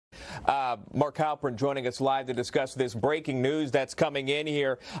Mark Halpern joining us live to discuss this breaking news that's coming in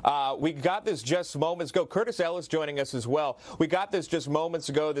here. We got this just moments ago. Curtis Ellis joining us as well. We got this just moments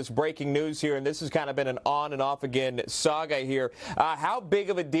ago, this breaking news here, and this has kind of been an on and off again saga here. How big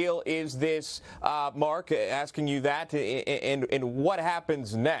of a deal is this, Mark, asking you that, and what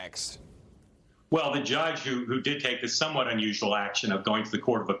happens next? Well, the judge who did take this somewhat unusual action of going to the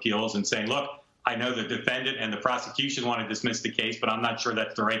Court of Appeals and saying, look, I know the defendant and the prosecution want to dismiss the case, but I'm not sure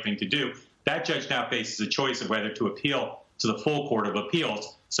that's the right thing to do. That judge now faces a choice of whether to appeal to the full Court of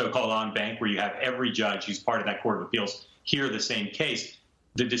Appeals, so-called en banc, where you have every judge who's part of that Court of Appeals hear the same case.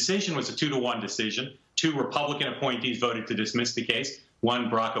 The decision was a 2-to-1 decision. 2 Republican appointees voted to dismiss the case. 1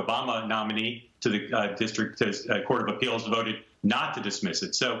 Barack Obama nominee to the Court of Appeals voted not to dismiss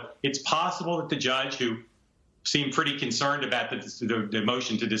it. So it's possible that the judge, who seemed pretty concerned about the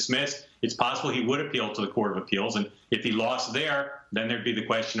motion to dismiss, it's possible he would appeal to the Court of Appeals. And if he lost there, then there'd be the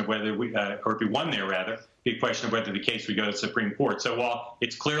question of whether or if he won there, rather, be a question of whether the case would go to the Supreme Court. So while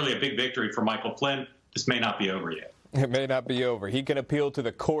it's clearly a big victory for Michael Flynn, this may not be over yet. It may not be over. He can appeal to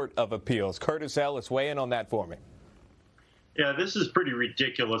the Court of Appeals. Curtis Ellis, weigh in on that for me. Yeah, this is pretty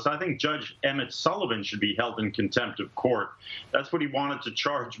ridiculous. I think Judge Emmett Sullivan should be held in contempt of court. That's what he wanted to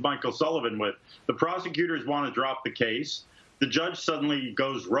charge Michael Sullivan with. The prosecutors want to drop the case. The judge suddenly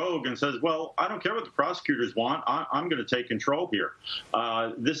goes rogue and says, well, I don't care what the prosecutors want. I'm going to take control here.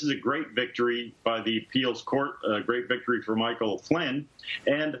 This is a great victory by the appeals court, a great victory for Michael Flynn.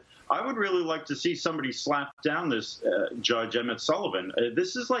 And I would really like to see somebody slap down this Judge Emmett Sullivan.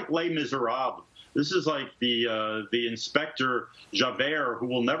 This is like Les Miserables. This is like the Inspector Javert, who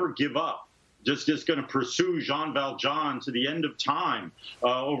will never give up, just going to pursue Jean Valjean to the end of time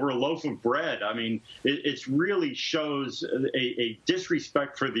over a loaf of bread. I mean, it really shows a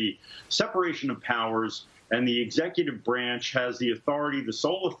disrespect for the separation of powers, and the executive branch has the authority, the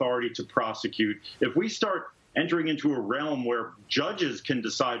sole authority to prosecute. If we start entering into a realm where judges can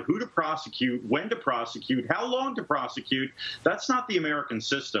decide who to prosecute, when to prosecute, how long to prosecute, that's not the American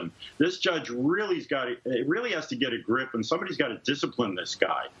system. This judge really has to get a grip, and somebody's got to discipline this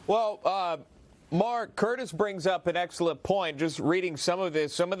guy. Well, Mark, Curtis brings up an excellent point. Just reading some of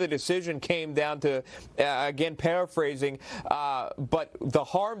this, some of the decision came down to, again, paraphrasing, but the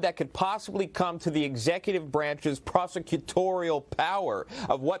harm that could possibly come to the executive branch's prosecutorial power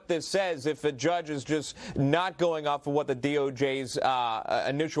of what this says if a judge is just not going off of what the DOJ's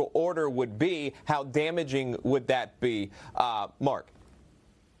initial order would be. How damaging would that be? Mark?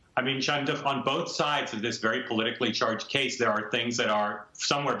 I mean, Sean, on both sides of this very politically charged case, there are things that are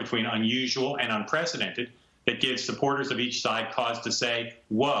somewhere between unusual and unprecedented that give supporters of each side cause to say,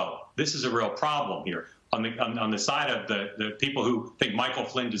 whoa, this is a real problem here. On the side of the people who think Michael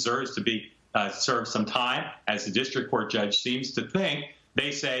Flynn deserves to be served some time, as the district court judge seems to think,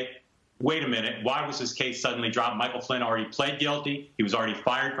 they say, wait a minute, why was this case suddenly dropped? Michael Flynn already pled guilty. He was already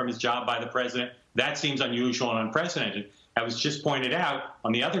fired from his job by the president. That seems unusual and unprecedented. As was just pointed out,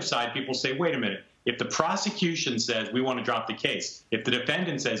 on the other side, people say, wait a minute, if the prosecution says we want to drop the case, if the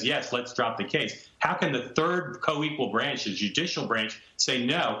defendant says, yes, let's drop the case, how can the third co-equal branch, the judicial branch, say,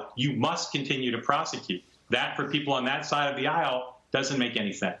 no, you must continue to prosecute? That, for people on that side of the aisle, doesn't make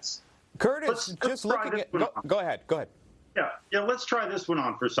any sense. Curtis, just looking at... Go ahead. Yeah, let's try this one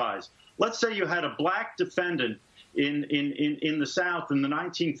on for size. Let's say you had a black defendant in the South in the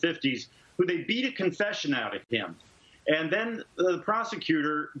 1950s who they beat a confession out of him. And then the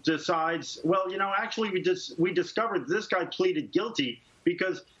prosecutor decides, well, you know, actually we discovered this guy pleaded guilty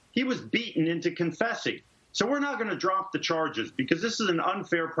because he was beaten into confessing. So we're not going to drop the charges because this is an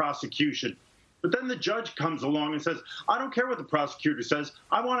unfair prosecution. But then the judge comes along and says, I don't care what the prosecutor says.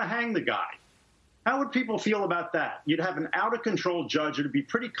 I want to hang the guy. How would people feel about that? You'd have an out-of-control judge. It would be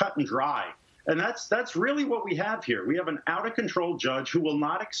pretty cut and dry. And that's really what we have here. We have an out-of-control judge who will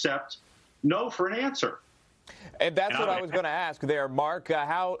not accept no for an answer. And that's what I was going to ask there, Mark.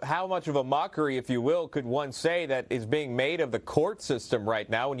 How much of a mockery, if you will, could one say that is being made of the court system right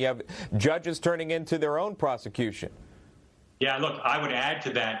now when you have judges turning into their own prosecution? Yeah, look, I would add to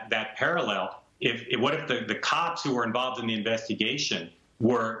that parallel. What if the cops who were involved in the investigation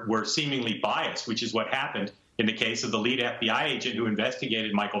were seemingly biased, which is what happened in the case of the lead FBI agent who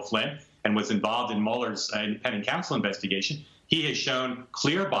investigated Michael Flynn and was involved in Mueller's independent counsel investigation? He has shown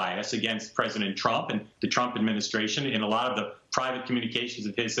clear bias against President Trump and the Trump administration in a lot of the private communications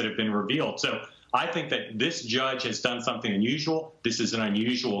of his that have been revealed. So I think that this judge has done something unusual. This is an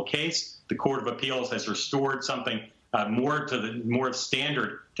unusual case. The Court of Appeals has restored something more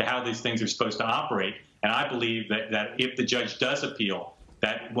standard to how these things are supposed to operate. And I believe that if the judge does appeal,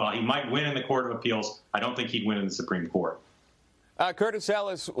 that while he might win in the Court of Appeals, I don't think he'd win in the Supreme Court. Curtis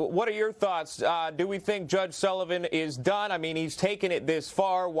Ellis, what are your thoughts? Do we think Judge Sullivan is done? I mean, he's taken it this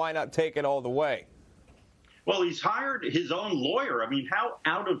far. Why not take it all the way? Well, he's hired his own lawyer. I mean, how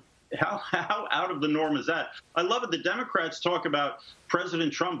out of the norm is that? I love it. The Democrats talk about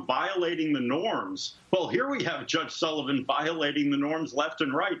President Trump violating the norms. Well, here we have Judge Sullivan violating the norms left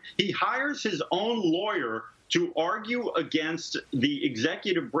and right. He hires his own lawyer to argue against the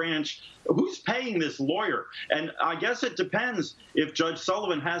executive branch. Who's paying this lawyer? And I guess it depends if Judge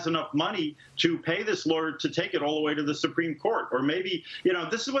Sullivan has enough money to pay this lawyer to take it all the way to the Supreme Court. Or maybe,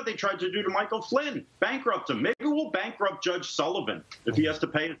 this is what they tried to do to Michael Flynn, bankrupt him. Maybe we'll bankrupt Judge Sullivan if he has to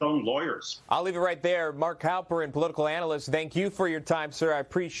pay his own lawyers. I'll leave it right there. Mark Halperin, political analyst, thank you for your time, sir. I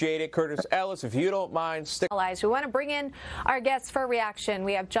appreciate it. Curtis Ellis, if you don't mind, stick. We want to bring in our guests for reaction.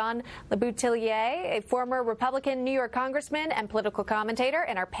 We have John LeBoutillier, a former Republican New York congressman and political commentator,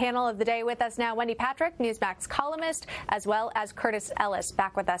 and our panel of the day with us now, Wendy Patrick, Newsmax columnist, as well as Curtis Ellis,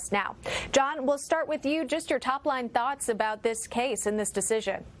 back with us now. John, we'll start with you. Just your top-line thoughts about this case and this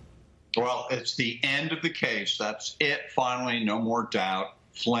decision. Well, it's the end of the case. That's it, finally, no more doubt.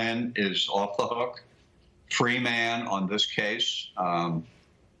 Flynn is off the hook. Free man on this case.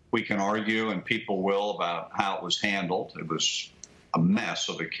 We can argue, and people will, about how it was handled. It was a mess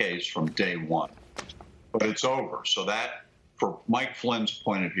of a case from day one. But it's over. So that, for Mike Flynn's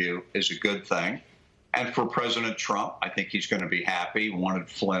point of view, is a good thing. And for President Trump, I think he's going to be happy. He wanted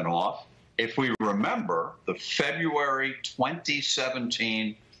Flynn off. If we remember the February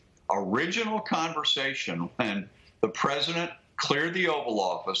 2017 original conversation when the president cleared the Oval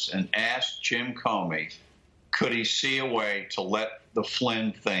Office and asked Jim Comey, could he see a way to let the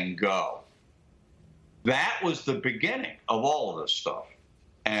Flynn thing go? That was the beginning of all of this stuff.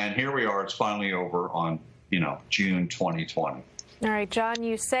 And here we are. It's finally over on, June 2020. All right, John,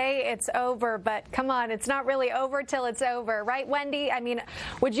 you say it's over, but come on, it's not really over till it's over, right, Wendy? I mean,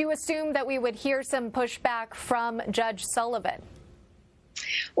 would you assume that we would hear some pushback from Judge Sullivan?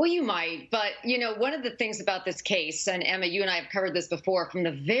 Well, you might, but, one of the things about this case, and Emma, you and I have covered this before, from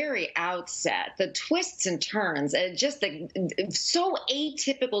the very outset, the twists and turns, just so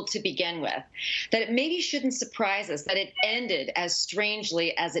atypical to begin with, that it maybe shouldn't surprise us that it ended as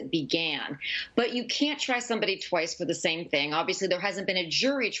strangely as it began. But you can't try somebody twice for the same thing. Obviously, there hasn't been a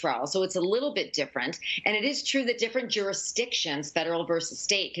jury trial, so it's a little bit different. And it is true that different jurisdictions, federal versus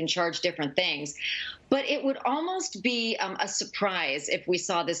state, can charge different things. But it would almost be a surprise if we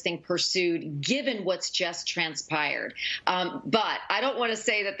saw this thing pursued, given what's just transpired. But I don't want to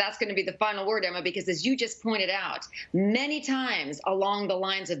say that that's going to be the final word, Emma, because as you just pointed out, many times along the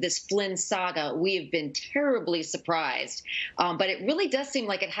lines of this Flynn saga, we have been terribly surprised. But it really does seem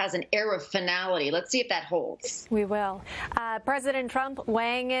like it has an air of finality. Let's see if that holds. We will. President Trump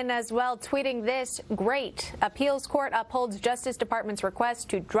weighing in as well, tweeting this: great. Appeals court upholds Justice Department's request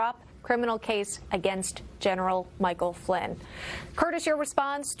to drop criminal case against General Michael Flynn. Curtis, your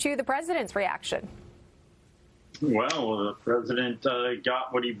response to the president's reaction? Well, the president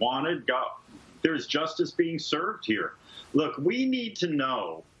got what he wanted. There's justice being served here. Look, we need to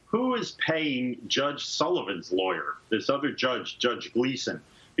know who is paying Judge Sullivan's lawyer, this other judge, Judge Gleason,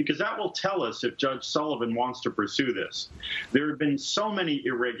 because that will tell us if Judge Sullivan wants to pursue this. There have been so many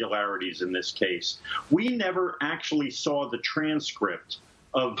irregularities in this case. We never actually saw the transcript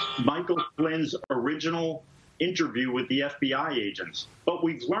of Michael Flynn's original interview with the FBI agents. But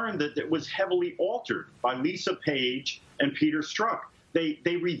we've learned that it was heavily altered by Lisa Page and Peter Strzok.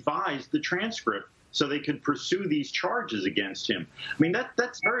 They revised the transcript so they could pursue these charges against him. I mean,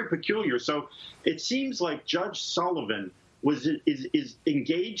 that's very peculiar. So it seems like Judge Sullivan is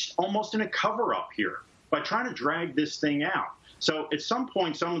engaged almost in a cover-up here by trying to drag this thing out. So at some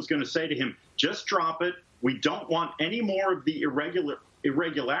point, someone's going to say to him, just drop it. We don't want any more of the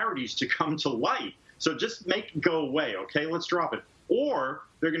irregularities to come to light. So just make it go away, okay? Let's drop it. Or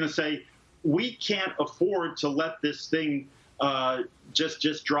they're going to say, we can't afford to let this thing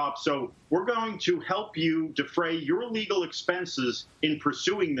just drop. So we're going to help you defray your legal expenses in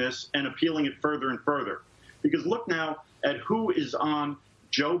pursuing this and appealing it further and further. Because look now at who is on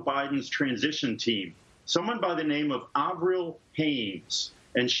Joe Biden's transition team. Someone by the name of Avril Haines.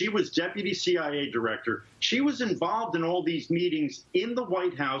 And she was deputy CIA director. She was involved in all these meetings in the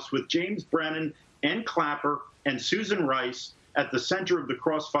White House with James Brennan and Clapper and Susan Rice at the center of the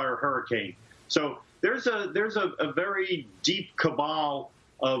Crossfire Hurricane. So there's a very deep cabal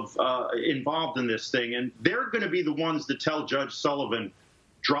of involved in this thing, and they're going to be the ones that tell Judge Sullivan,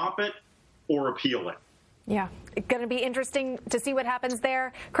 drop it or appeal it. Yeah, it's going to be interesting to see what happens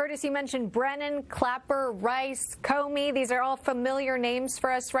there. Curtis, you mentioned Brennan, Clapper, Rice, Comey. These are all familiar names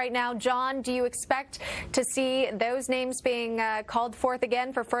for us right now. John, do you expect to see those names being called forth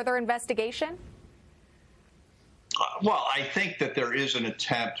again for further investigation? Well, I think that there is an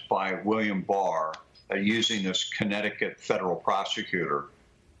attempt by William Barr using this Connecticut federal prosecutor.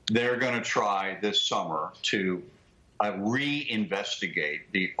 They're going to try this summer to reinvestigate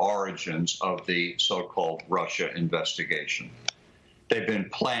the origins of the so-called Russia investigation. They've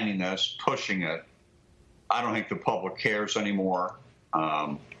been planning this, pushing it. I don't think the public cares anymore.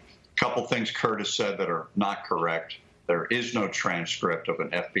 A couple things Curtis said that are not correct. There is no transcript of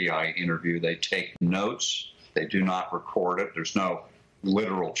an FBI interview. They take notes. They do not record it. There's no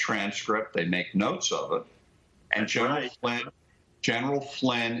literal transcript. They make notes of it. And General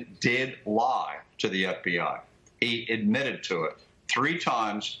Flynn did lie to the FBI. He admitted to it 3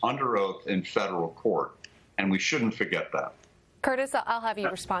 times under oath in federal court, and we shouldn't forget that. Curtis, I'll have you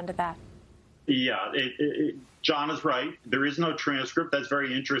respond to that. Yeah, John is right. There is no transcript. That's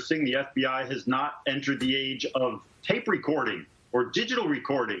very interesting. The FBI has not entered the age of tape recording or digital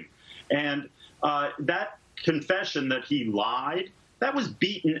recording. And that confession that he lied, that was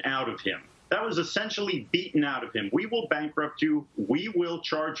beaten out of him. That was essentially beaten out of him. We will bankrupt you. We will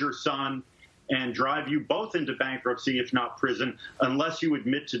charge your son and drive you both into bankruptcy, if not prison, unless you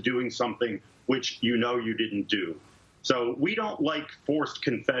admit to doing something which you know you didn't do. So we don't like forced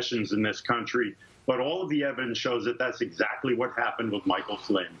confessions in this country, but all of the evidence shows that that's exactly what happened with Michael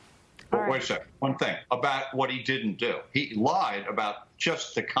Flynn. But wait a second. One thing about what he didn't do. He lied about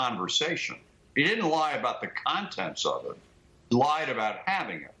just the conversation. He didn't lie about the contents of it. He lied about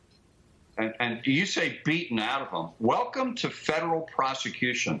having it. And you say beaten out of him. Welcome to federal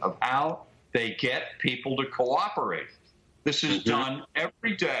prosecution of how they get people to cooperate. This is done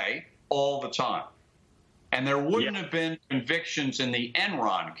every day, all the time. And there wouldn't have been convictions in the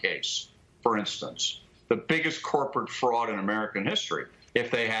Enron case, for instance, the biggest corporate fraud in American history, if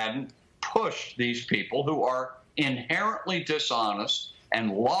they hadn't pushed these people who are inherently dishonest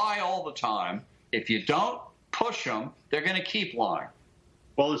and lie all the time. If you don't push them, they're going to keep lying.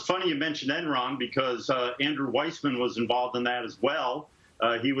 Well, it's funny you mentioned Enron because Andrew Weissman was involved in that as well.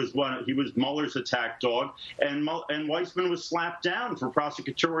 He was Mueller's attack dog, and Weissman was slapped down for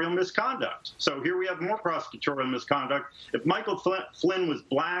prosecutorial misconduct. So here we have more prosecutorial misconduct. If Michael Flynn was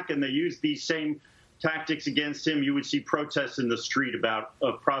black and they used these same tactics against him, you would see protests in the street about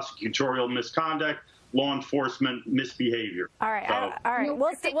prosecutorial misconduct, law enforcement misbehavior. All right, all right.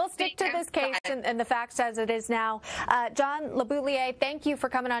 We'll stick to this case and the facts as it is now. John LeBoutillier, thank you for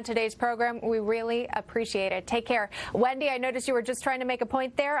coming on today's program. We really appreciate it. Take care. Wendy, I noticed you were just trying to make a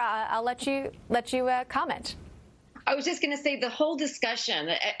point there. I'll let you comment. I was just going to say the whole discussion,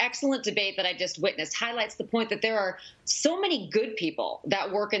 excellent debate that I just witnessed, highlights the point that there are so many good people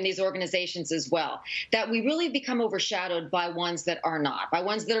that work in these organizations as well, that we really become overshadowed by ones that are not, by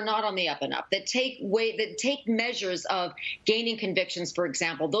ones that are not on the up and up, that take measures of gaining convictions, for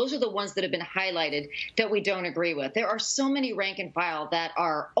example. Those are the ones that have been highlighted that we don't agree with. There are so many rank and file that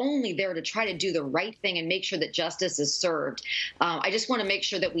are only there to try to do the right thing and make sure that justice is served. I just want to make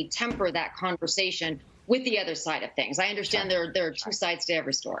sure that we temper that conversation with the other side of things. I understand there are 2 sides to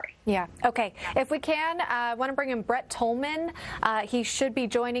every story. Yeah. Okay. If we can, I want to bring in Brett Tolman. He should be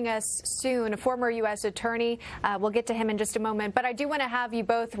joining us soon, a former U.S. attorney. We'll get to him in just a moment. But I do want to have you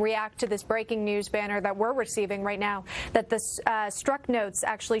both react to this breaking news banner that we're receiving right now, that the struck notes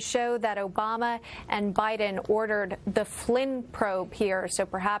actually show that Obama and Biden ordered the Flynn probe here. So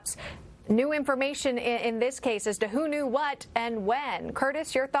perhaps new information in this case as to who knew what and when.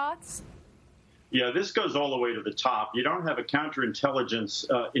 Curtis, your thoughts? Yeah, this goes all the way to the top. You don't have a counterintelligence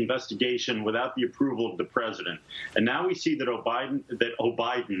investigation without the approval of the president. And now we see that Biden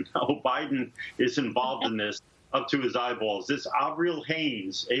is involved in this up to his eyeballs. This Avril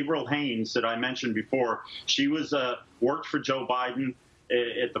Haines that I mentioned before, she was worked for Joe Biden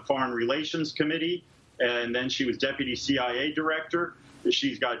at the Foreign Relations Committee, and then she was deputy CIA director.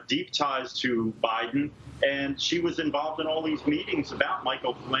 She's got deep ties to Biden, and she was involved in all these meetings about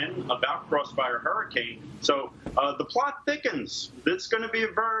Michael Flynn, about Crossfire Hurricane. So the plot thickens. It's going to be a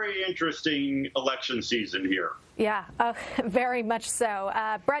very interesting election season here. Yeah, very much so.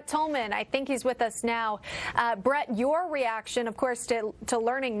 Brett Tolman, I think he's with us now. Brett, your reaction, of course, to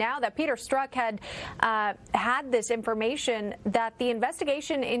learning now that Peter Strzok had this information that the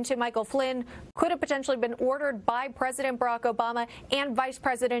investigation into Michael Flynn could have potentially been ordered by President Barack Obama and Vice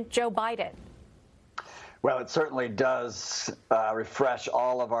President Joe Biden. Well, it certainly does refresh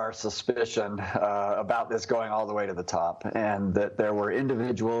all of our suspicion about this going all the way to the top, and that there were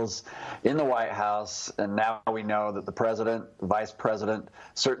individuals in the White House, and now we know that the president, the vice president,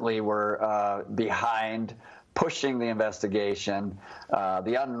 certainly were behind pushing the investigation.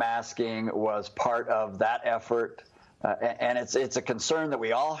 The unmasking was part of that effort, and it's a concern that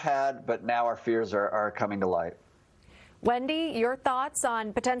we all had, but now our fears are coming to light. Wendy, your thoughts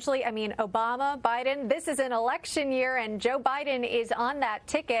on potentially, Obama, Biden, this is an election year and Joe Biden is on that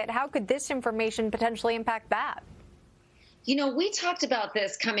ticket. How could this information potentially impact that? You know, we talked about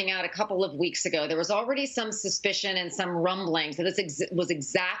this coming out a couple of weeks ago. There was already some suspicion and some rumblings that this was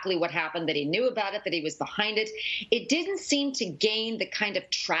exactly what happened, that he knew about it, that he was behind it. It didn't seem to gain the kind of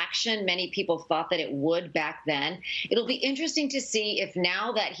traction many people thought that it would back then. It'll be interesting to see if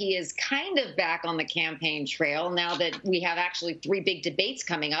now that he is kind of back on the campaign trail, now that we have actually 3 big debates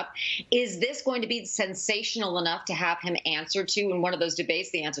coming up, is this going to be sensational enough to have him answer to in one of those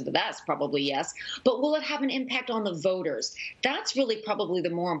debates? The answer to that is probably yes. But will it have an impact on the voters? That's really probably the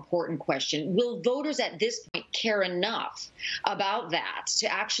more important question. Will voters at this point care enough about that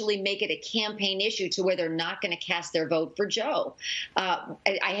to actually make it a campaign issue to where they're not going to cast their vote for Joe? I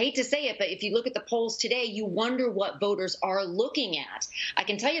hate to say it, but if you look at the polls today, you wonder what voters are looking at. I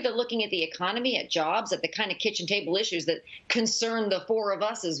can tell you they're looking at the economy, at jobs, at the kind of kitchen table issues that concern the 4 of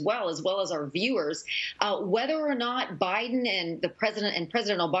us as well as our viewers. Whether or not Biden and the president and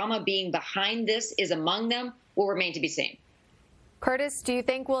President Obama being behind this is among them will remain to be seen. Curtis, do you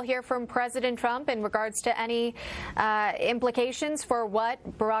think we'll hear from President Trump in regards to any implications for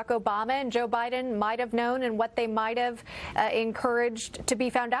what Barack Obama and Joe Biden might have known and what they might have encouraged to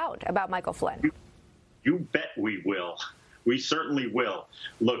be found out about Michael Flynn? You bet we will. We certainly will.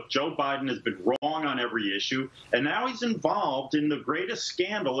 Look, Joe Biden has been wrong on every issue, and now he's involved in the greatest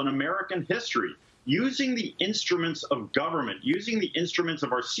scandal in American history. Using the instruments of government, using the instruments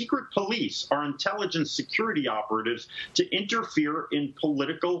of our secret police, our intelligence security operatives to interfere in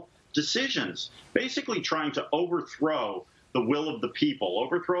political decisions, basically trying to overthrow the will of the people,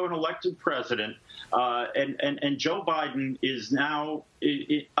 overthrow an elected president. And Joe Biden is now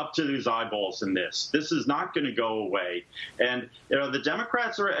up to his eyeballs in this. This is not going to go away. And the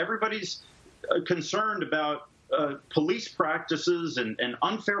Democrats everybody's concerned about police practices and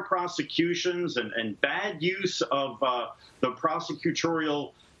unfair prosecutions and bad use of the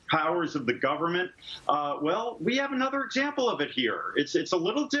prosecutorial powers of the government. Well, we have another example of it here. It's a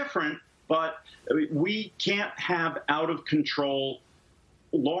little different, but we can't have out of control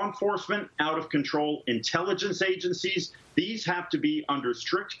law enforcement, out of control intelligence agencies. These have to be under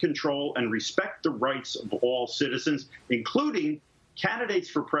strict control and respect the rights of all citizens, including candidates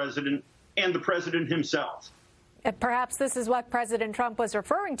for president and the president himself. Perhaps this is what President Trump was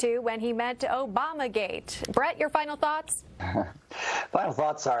referring to when he meant Obamagate. Brett, your final thoughts? Final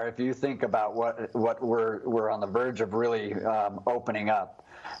thoughts are, if you think about what we're on the verge of really opening up,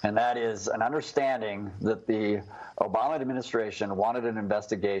 and that is an understanding that the Obama administration wanted an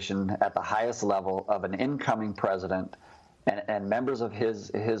investigation at the highest level of an incoming president and members of his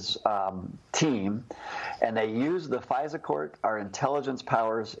team, and they used the FISA court, our intelligence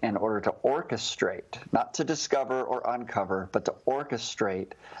powers, in order to orchestrate, not to discover or uncover, but to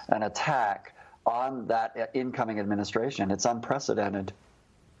orchestrate an attack on that incoming administration. It's unprecedented.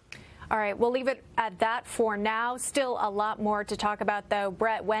 All right, we'll leave it at that for now. Still a lot more to talk about, though.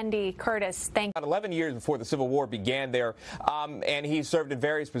 Brett, Wendy, Curtis, thank you. About 11 years before the Civil War began there, and he served in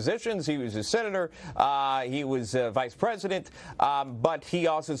various positions. He was a senator, he was vice president, but he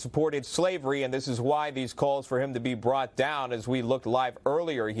also supported slavery, and this is why these calls for him to be brought down, as we looked live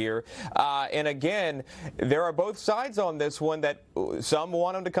earlier here. And again, there are both sides on this one, that some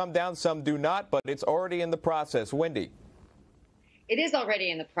want him to come down, some do not, but it's already in the process. Wendy. It is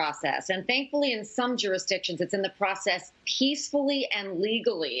already in the process, and thankfully in some jurisdictions it's in the process peacefully and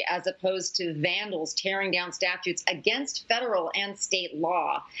legally, as opposed to vandals tearing down statutes against federal and state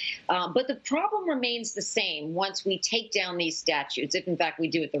law. But the problem remains the same once we take down these statutes, if in fact we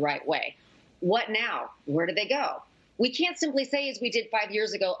do it the right way. What now? Where do they go? We can't simply say, as we did 5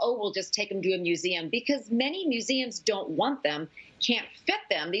 years ago, oh, we'll just take them to a museum, because many museums don't want them, can't fit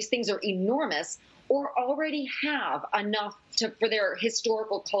them. These things are enormous, or already have enough for their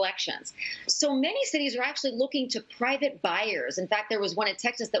historical collections. So many cities are actually looking to private buyers. In fact, there was one in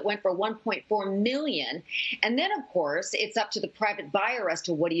Texas that went for $1.4 million. And then, of course, it's up to the private buyer as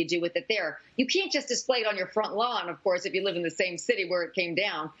to what do you do with it there. You can't just display it on your front lawn, of course, if you live in the same city where it came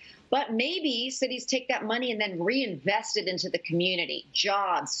down. But maybe cities take that money and then reinvest it into the community,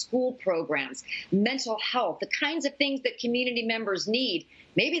 jobs, school programs, mental health, the kinds of things that community members need.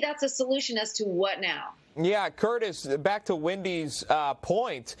 Maybe that's a solution as to what now. Yeah, Curtis, back to Wendy's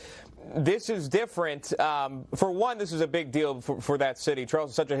point. This is different. For one, this is a big deal for that city.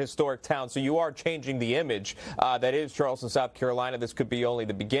 Charleston's such a historic town, so you are changing the image that is Charleston, South Carolina. This could be only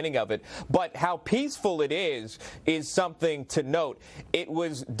the beginning of it. But how peaceful it is something to note. It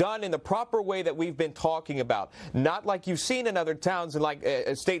was done in the proper way that we've been talking about, not like you've seen in other towns in like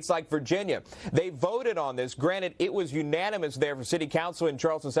states like Virginia. They voted on this. Granted, it was unanimous there for city council in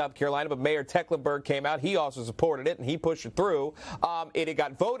Charleston, South Carolina, but Mayor Tecklenburg came out. He also supported it, and he pushed it through. It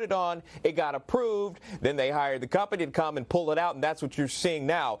got voted on. It got approved. Then they hired the company to come and pull it out, and that's what you're seeing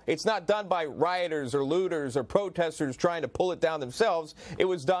now. It's not done by rioters or looters or protesters trying to pull it down themselves. It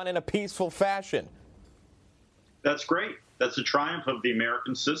was done in a peaceful fashion. That's great. That's a triumph of the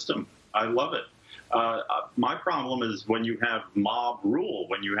American system. I love it. My problem is when you have mob rule,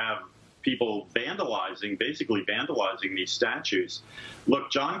 when you have people basically vandalizing these statues.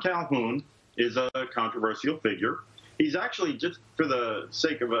 Look, John Calhoun is a controversial figure. He's actually, just for the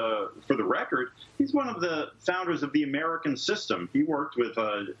sake of for the record, he's one of the founders of the American system. He worked with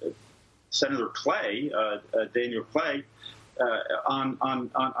Senator Clay, Daniel Clay,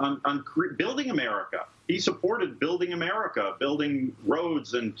 on building America. He supported building America, building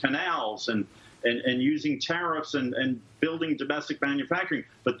roads and canals and using tariffs and building domestic manufacturing.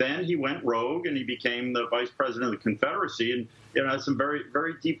 But then he went rogue and he became the vice president of the Confederacy and had some very,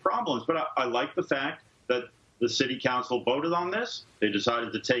 very deep problems. But I like the fact that the city council voted on this. They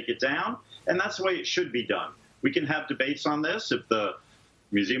decided to take it down, and that's the way it should be done. We can have debates on this. If the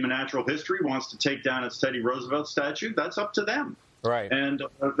Museum of Natural History wants to take down its Teddy Roosevelt statue, that's up to them. Right. And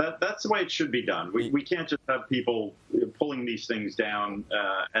that's the way it should be done. We can't just have people pulling these things down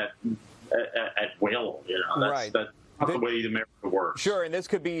at will. That's not the way America works. Sure, and this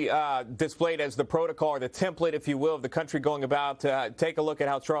could be displayed as the protocol or the template, if you will, of the country going about. Take a look at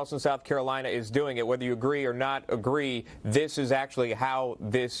how Charleston, South Carolina is doing it. Whether you agree or not agree, this is actually how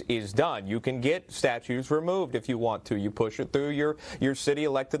this is done. You can get statues removed if you want to. You push it through your city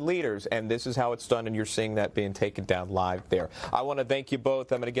elected leaders, and this is how it's done, and you're seeing that being taken down live there. I want to thank you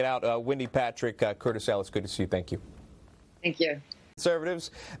both. I'm going to get out. Wendy Patrick, Curtis Ellis, good to see you. Thank you. Thank you. Conservatives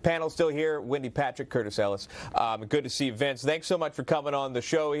panel still here. Wendy Patrick, Curtis Ellis. Good to see you, Vince. Thanks so much for coming on the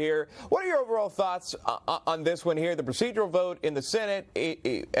show here. What are your overall thoughts on this one here? The procedural vote in the Senate,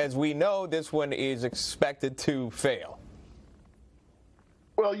 as we know, this one is expected to fail.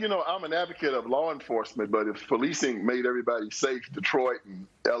 Well, I'm an advocate of law enforcement, but if policing made everybody safe, Detroit and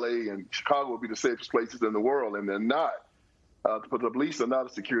L.A. and Chicago would be the safest places in the world, and they're not. But the police are not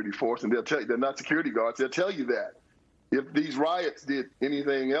a security force, and they're not security guards. They'll tell you that. If these riots did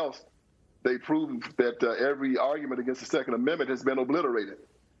anything else, they proved that every argument against the Second Amendment has been obliterated.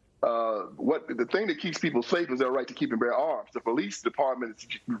 The thing that keeps people safe is their right to keep and bear arms. The police department is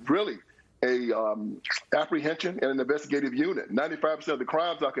really a apprehension and an investigative unit. 95% of the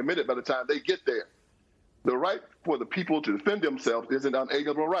crimes are committed by the time they get there. The right for the people to defend themselves is an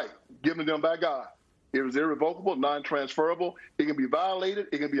unalienable right given them by God. It is irrevocable, non-transferable. It can be violated,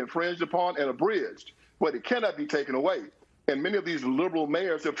 it can be infringed upon and abridged, but it cannot be taken away. And many of these liberal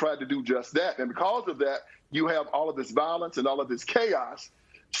mayors have tried to do just that. And because of that, you have all of this violence and all of this chaos.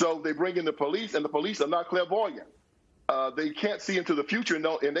 So they bring in the police, and the police are not clairvoyant. They can't see into the future,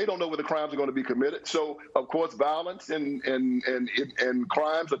 and they don't know where the crimes are going to be committed. So, of course, violence and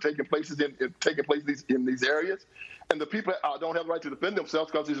crimes are taking place in these areas. And the people don't have the right to defend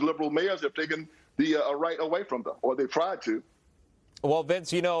themselves because these liberal mayors have taken the right away from them, or they've tried to. Well,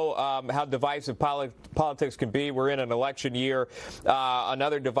 Vince, you know how divisive politics can be. We're in an election year.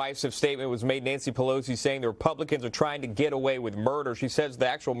 Another divisive statement was made. Nancy Pelosi saying the Republicans are trying to get away with murder. She says the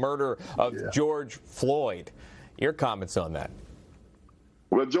actual murder of George Floyd. Your comments on that?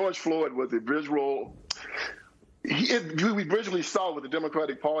 Well, George Floyd was a visual. We visually saw what the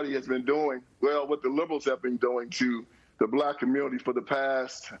Democratic Party has been doing, what the liberals have been doing to the black community for the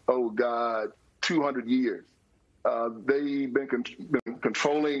past, 200 years. They've been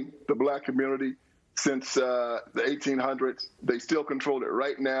controlling the black community since the 1800s. They still control it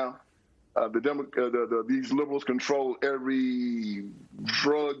right now. These liberals control every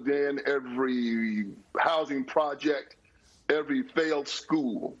drug den, every housing project, every failed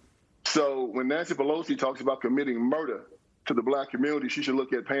school. So when Nancy Pelosi talks about committing murder to the black community, she should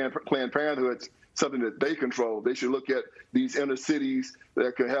look at Planned Parenthood, something that they control. They should look at these inner cities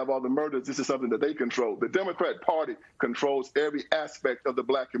that can have all the murders. This is something that they control. The Democrat Party controls every aspect of the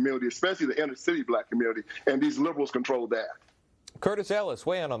black community, especially the inner city black community, and these liberals control that. Curtis Ellis,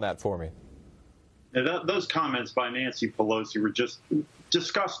 weigh in on that for me. Those comments by Nancy Pelosi were just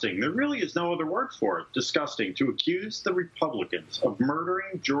disgusting. There really is no other word for it. Disgusting. To accuse the Republicans of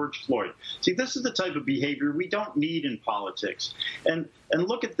murdering George Floyd. See, this is the type of behavior we don't need in politics. And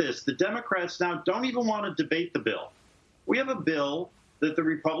look at this. The Democrats now don't even want to debate the bill. We have a bill that the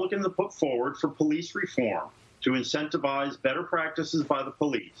Republicans have put forward for police reform to incentivize better practices by the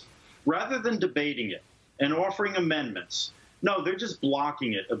police. Rather than debating it and offering amendments, no, they're just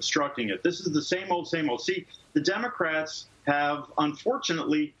blocking it, obstructing it. This is the same old, same old. See, the Democrats have,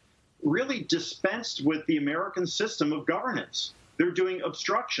 unfortunately, really dispensed with the American system of governance. They're doing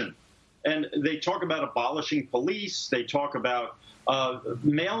obstruction. And they talk about abolishing police. They talk about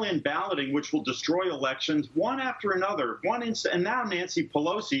mail-in balloting, which will destroy elections, one after another. And now Nancy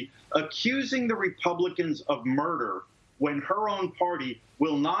Pelosi accusing the Republicans of murder when her own party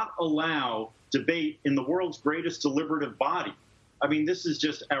will not allow debate in the world's greatest deliberative body. I mean, this is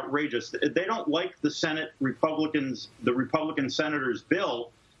just outrageous. They don't like the the Republican senators'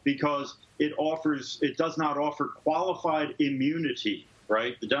 bill because it does not offer qualified immunity,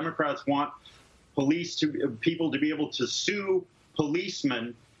 right? The Democrats want people to be able to sue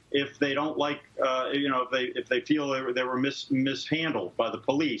policemen if they don't like, if they feel they were mishandled by the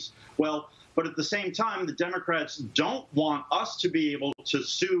police. Well, but at the same time, the Democrats don't want us to be able to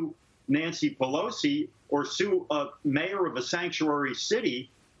sue Nancy Pelosi or sue a mayor of a sanctuary city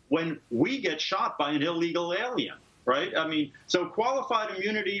when we get shot by an illegal alien, right? I mean, so qualified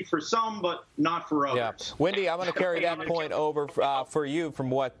immunity for some, but not for others. Yeah. Wendy, I'm going to carry that point over for you from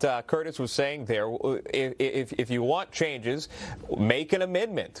what Curtis was saying there. If you want changes, make an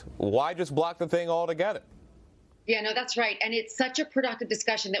amendment. Why just block the thing altogether? Yeah, no, that's right. And it's such a productive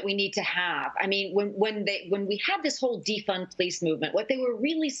discussion that we need to have. I mean, when we had this whole defund police movement, what they were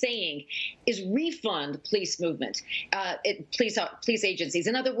really saying is refund police movement, police agencies.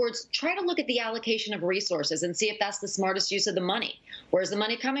 In other words, try to look at the allocation of resources and see if that's the smartest use of the money. Where's the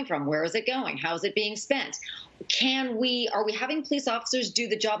money coming from? Where is it going? How is it being spent? Are we having police officers do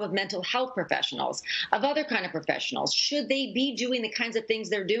the job of mental health professionals, of other kind of professionals? Should they be doing the kinds of things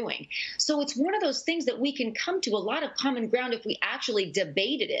they're doing? So it's one of those things that we can come to a lot of common ground if we actually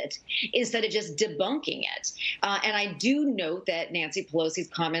debated it instead of just debunking it. And I do note that Nancy Pelosi's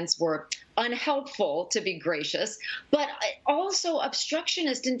comments were unhelpful, to be gracious, but also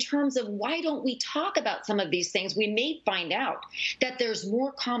obstructionist in terms of why don't we talk about some of these things? We may find out that there's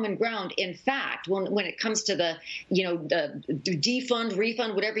more common ground. In fact, when it comes to the defund,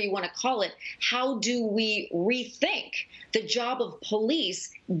 refund, whatever you want to call it, how do we rethink the job of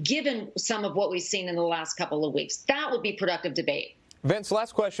police given some of what we've seen in the last couple of weeks? That would be productive debate. Vince,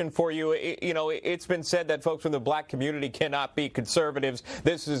 last question for you. It's been said that folks from the black community cannot be conservatives.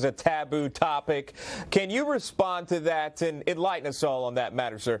 This is a taboo topic. Can you respond to that and enlighten us all on that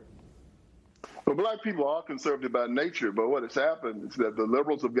matter, sir? Well, black people are conservative by nature, but what has happened is that the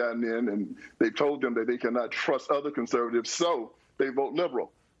liberals have gotten in and they've told them that they cannot trust other conservatives, so they vote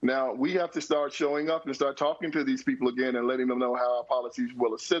liberal. Now, we have to start showing up and start talking to these people again and letting them know how our policies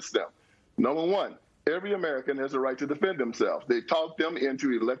will assist them. Number one, every American has a right to defend themselves. They talk them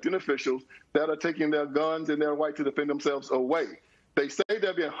into elected officials that are taking their guns and their right to defend themselves away. They say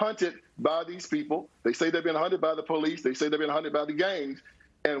they're being hunted by these people. They say they're being hunted by the police. They say they're being hunted by the gangs.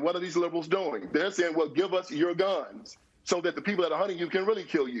 And what are these liberals doing? They're saying, well, give us your guns so that the people that are hunting you can really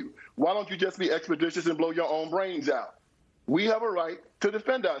kill you. Why don't you just be expeditious and blow your own brains out? We have a right to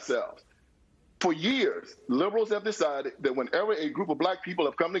defend ourselves. For years, liberals have decided that whenever a group of black people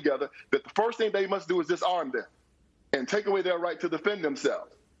have come together, that the first thing they must do is disarm them and take away their right to defend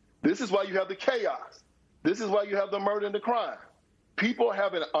themselves. This is why you have the chaos. This is why you have the murder and the crime. People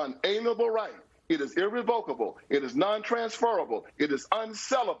have an unalienable right. It is irrevocable. It is non-transferable. It is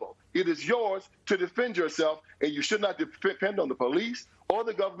unsellable. It is yours to defend yourself, and you should not depend on the police or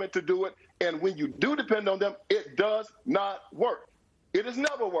the government to do it. And when you do depend on them, it does not work. It has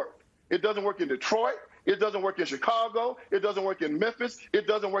never worked. It doesn't work in Detroit. It doesn't work in Chicago. It doesn't work in Memphis. It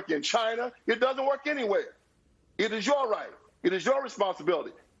doesn't work in China. It doesn't work anywhere. It is your right. It is your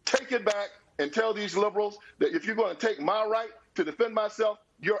responsibility. Take it back and tell these liberals that if you're going to take my right to defend myself,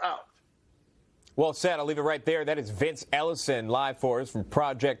 you're out. Well said. I'll leave it right there. That is Vince Ellison live for us from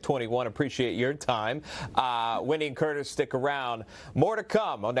Project 21. Appreciate your time. Wendy and Curtis, stick around. More to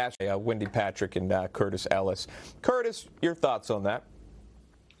come on that. Wendy Patrick and Curtis Ellis. Curtis, your thoughts on that?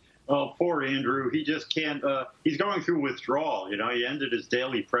 Oh, poor Andrew. He just can't. He's going through withdrawal. You know, he ended his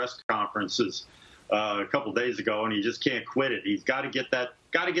daily press conferences a couple days ago, and he just can't quit it. He's got to get that.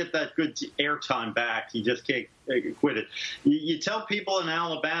 Got to get that good airtime back. He just can't quit it. You tell people in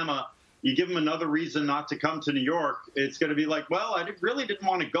Alabama, you give them another reason not to come to New York, it's going to be like, well, I really didn't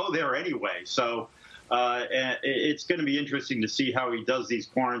want to go there anyway. So And it's going to be interesting to see how he does these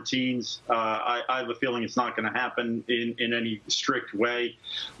quarantines. I have a feeling it's not going to happen in any strict way.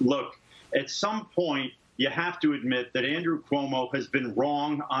 Look, at some point, you have to admit that Andrew Cuomo has been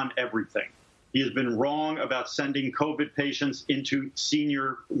wrong on everything. He has been wrong about sending COVID patients into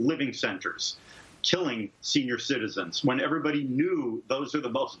senior living centers, killing senior citizens when everybody knew those are the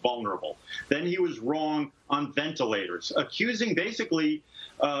most vulnerable. Then he was wrong on ventilators, accusing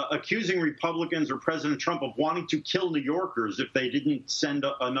Republicans or President Trump of wanting to kill New Yorkers if they didn't send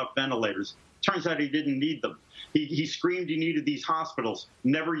enough ventilators. Turns out he didn't need them. He screamed he needed these hospitals,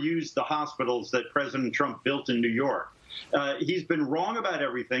 never used the hospitals that President Trump built in New York. He's been wrong about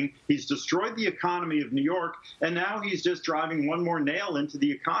everything. He's destroyed the economy of New York, and now he's just driving one more nail into the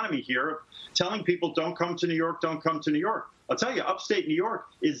economy here, telling people, don't come to New York, don't come to New York. I'll tell you, upstate New York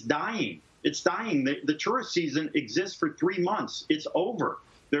is dying. It's dying. The tourist season exists for 3 months. It's over.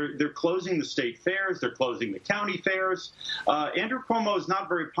 They're closing the state fairs. They're closing the county fairs. Andrew Cuomo is not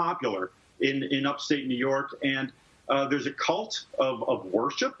very popular in upstate New York, and there's a cult of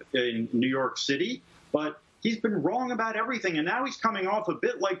worship in New York City, but he's been wrong about everything, and now he's coming off a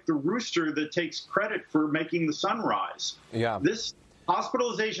bit like the rooster that takes credit for making the sun rise. Yeah.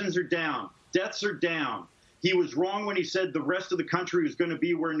 Hospitalizations are down. Deaths are down. He was wrong when he said the rest of the country was going to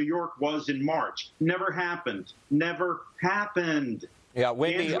be where New York was in March. Never happened. Never happened. Yeah,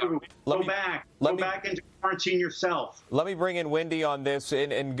 Wendy, Andrew, go back into quarantine yourself. Let me bring in Wendy on this,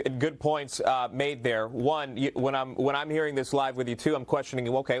 and good points made there. One, when I'm hearing this live with you too, I'm questioning.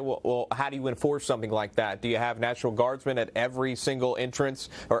 Okay, well, how do you enforce something like that? Do you have National Guardsmen at every single entrance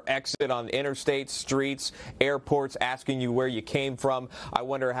or exit on interstates, streets, airports, asking you where you came from? I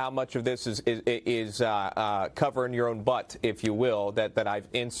wonder how much of this is covering your own butt, if you will. That I've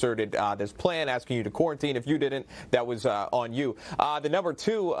inserted this plan asking you to quarantine. If you didn't, that was on you. The number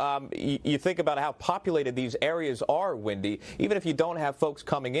two, you think about how populated these areas are, Wendy. Even if you don't have folks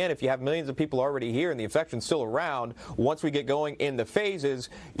coming in, if you have millions of people already here and the infection's still around, once we get going in the phases,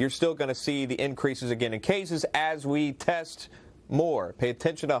 you're still going to see the increases again in cases as we test more. Pay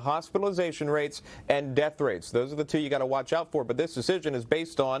attention to hospitalization rates and death rates. Those are the two you got to watch out for. But this decision is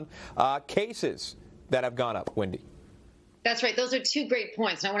based on cases that have gone up, Wendy. That's right. Those are two great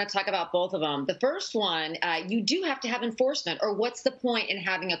points, and I want to talk about both of them. The first one, you do have to have enforcement, or what's the point in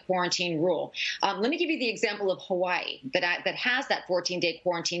having a quarantine rule? Let me give you the example of Hawaii that has that 14-day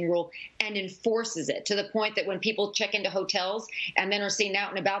quarantine rule and enforces it to the point that when people check into hotels and then are seen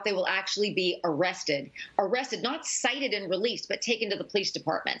out and about, they will actually be arrested, not cited and released, but taken to the police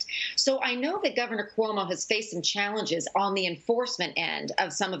department. So I know that Governor Cuomo has faced some challenges on the enforcement end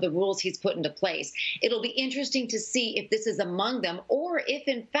of some of the rules he's put into place. It'll be interesting to see if this is among them, or if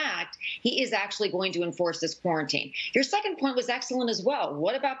in fact he is actually going to enforce this quarantine. Your second point was excellent as well.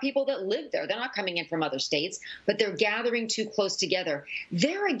 What about people that live there? They're not coming in from other states, but they're gathering too close together.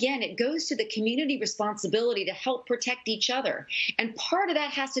 There again, it goes to the community responsibility to help protect each other. And part of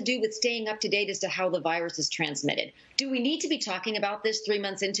that has to do with staying up to date as to how the virus is transmitted. Do we need to be talking about this 3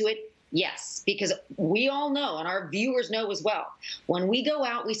 months into it? Yes, because we all know, and our viewers know as well, when we go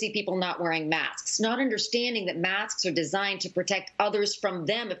out, we see people not wearing masks, not understanding that masks are designed to protect others from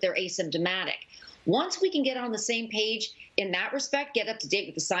them if they're asymptomatic. Once we can get on the same page in that respect, get up to date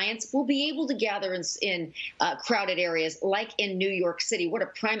with the science, we'll be able to gather in crowded areas like in New York City. What a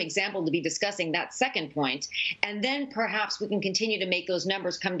prime example to be discussing that second point. And then perhaps we can continue to make those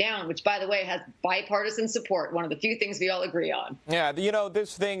numbers come down, which, by the way, has bipartisan support, one of the few things we all agree on. Yeah, you know,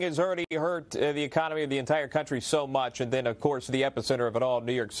 this thing has already hurt the economy of the entire country so much. And then, of course, the epicenter of it all,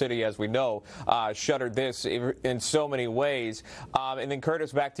 New York City, as we know, shuttered this in so many ways. And then,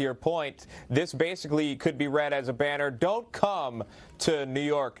 Curtis, back to your point, this basically could be read as a banner. Don't come to New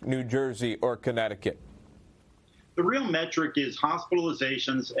York, New Jersey, or Connecticut. The real metric is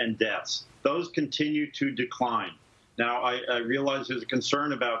hospitalizations and deaths. Those continue to decline. Now, I realize there's a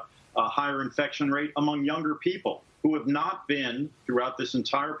concern about a higher infection rate among younger people who have not been, throughout this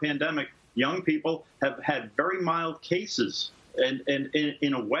entire pandemic, young people have had very mild cases. And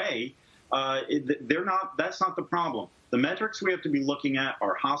in a way, that's not the problem. The metrics we have to be looking at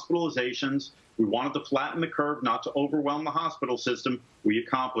are hospitalizations. We wanted to flatten the curve, not to overwhelm the hospital system. We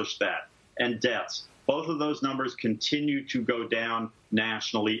accomplished that. And deaths. Both of those numbers continue to go down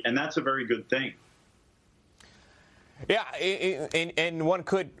nationally, and that's a very good thing. Yeah, and one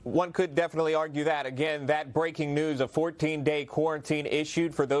could definitely argue that. Again, that breaking news, a 14-day quarantine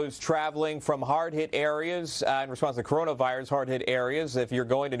issued for those traveling from hard-hit areas in response to coronavirus hard-hit areas. If you're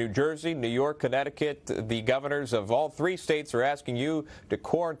going to New Jersey, New York, Connecticut, the governors of all 3 states are asking you to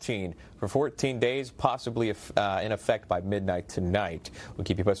quarantine for 14 days, possibly in effect by midnight tonight. We'll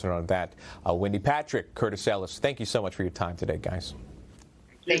keep you posted on that. Wendy Patrick, Curtis Ellis, thank you so much for your time today, guys.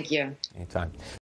 Thank you. Anytime.